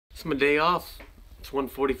It's my day off. It's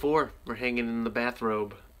 1:44. We're hanging in the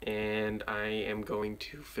bathrobe, and I am going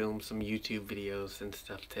to film some YouTube videos and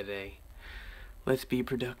stuff today. Let's be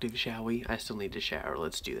productive, shall we? I still need to shower.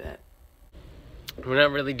 Let's do that. We're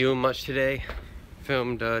not really doing much today.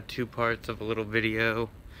 Filmed 2 parts of a little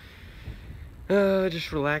video.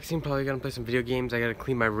 Just relaxing. Probably gonna play some video games. I gotta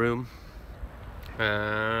clean my room.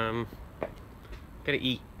 Gotta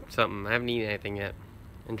eat something. I haven't eaten anything yet.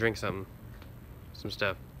 And drink some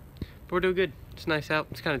stuff. But we're doing good. It's nice out.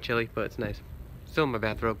 It's kind of chilly, but it's nice. Still in my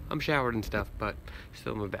bathrobe. I'm showered and stuff, but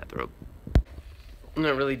still in my bathrobe. I'm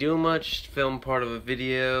not really doing much. Film part of a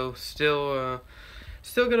video. Still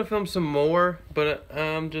gonna film some more, but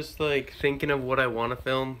I'm just like thinking of what I want to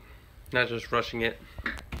film, not just rushing it.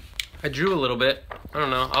 I drew a little bit. I don't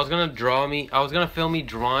know. I was gonna film me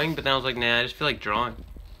drawing, but then I was like, nah, I just feel like drawing.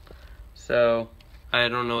 So I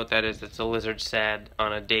don't know what that is. It's a lizard sad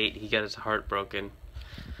on a date. He got his heart broken.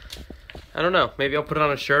 I don't know. Maybe I'll put it on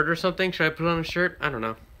a shirt or something. Should I put it on a shirt? I don't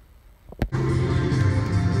know. Are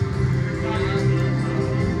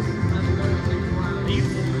you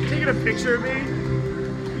taking a picture of me?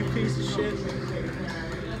 You piece of shit.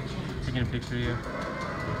 Taking a picture of you.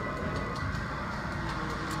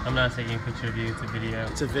 I'm not taking a picture of you. It's a video.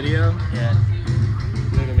 It's a video? Yeah. You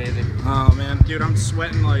look amazing. Oh man, dude, I'm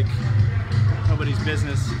sweating like nobody's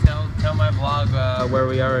business. Tell my vlog where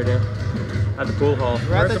we are right now. At the pool hall.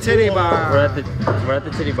 We're at the titty bar. We're at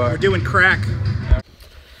the titty bar. We're doing crack.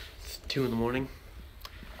 It's 2 in the morning.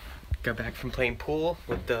 Got back from playing pool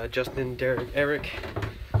with Justin, Derek, and Eric.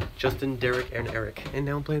 And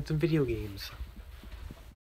now I'm playing some video games.